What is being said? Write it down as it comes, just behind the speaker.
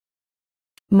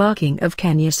Marking of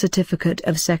Kenya Certificate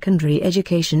of Secondary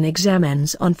Education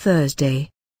examines on Thursday.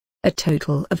 A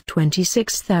total of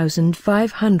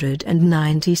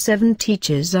 26,597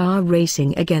 teachers are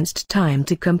racing against time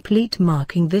to complete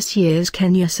marking this year's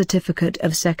Kenya Certificate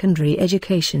of Secondary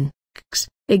Education (KCSE)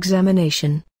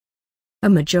 examination. A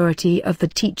majority of the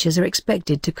teachers are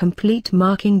expected to complete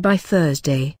marking by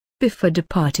Thursday, before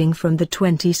departing from the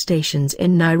 20 stations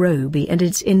in Nairobi and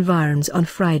its environs on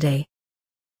Friday.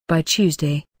 By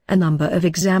Tuesday, a number of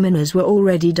examiners were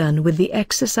already done with the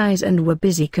exercise and were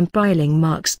busy compiling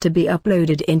marks to be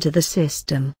uploaded into the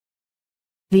system.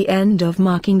 The end of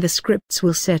marking the scripts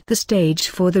will set the stage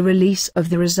for the release of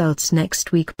the results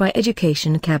next week by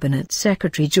Education Cabinet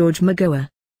Secretary George Magoha.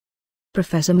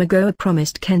 Professor Magoha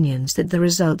promised Kenyans that the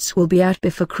results will be out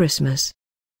before Christmas.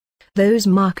 Those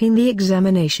marking the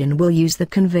examination will use the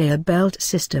conveyor belt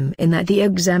system in that the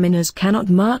examiners cannot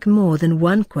mark more than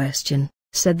one question,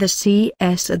 said the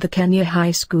CS at the Kenya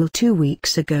High School 2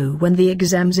 weeks ago when the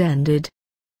exams ended.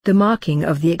 The marking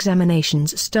of the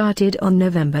examinations started on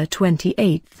November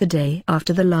 28, the day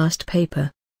after the last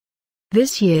paper.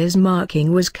 This year's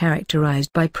marking was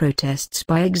characterized by protests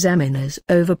by examiners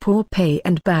over poor pay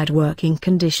and bad working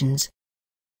conditions.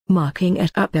 Marking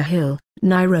at Upper Hill,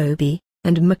 Nairobi,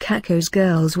 and Machakos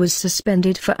Girls was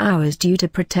suspended for hours due to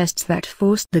protests that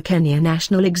forced the Kenya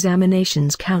National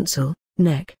Examinations Council,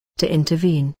 (NEC), to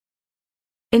intervene.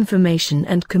 Information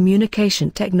and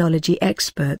communication technology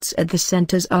experts at the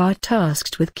centers are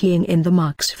tasked with keying in the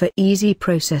marks for easy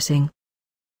processing.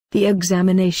 The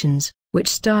examinations, which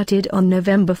started on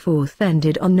November 4,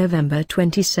 ended on November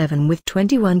 27 with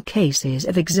 21 cases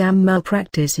of exam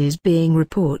malpractices being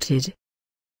reported.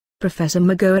 Professor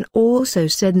Magoha also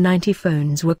said 90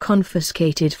 phones were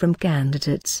confiscated from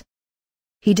candidates.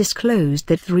 He disclosed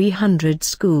that 300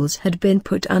 schools had been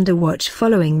put under watch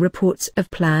following reports of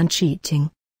planned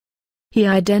cheating. He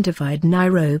identified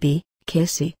Nairobi,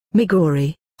 Kisii,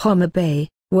 Migori, Homa Bay,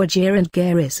 Wajir and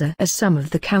Garissa as some of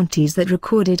the counties that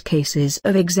recorded cases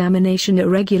of examination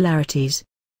irregularities.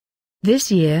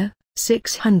 This year,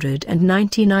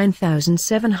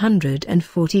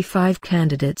 699,745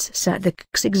 candidates sat the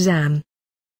KCSE exam.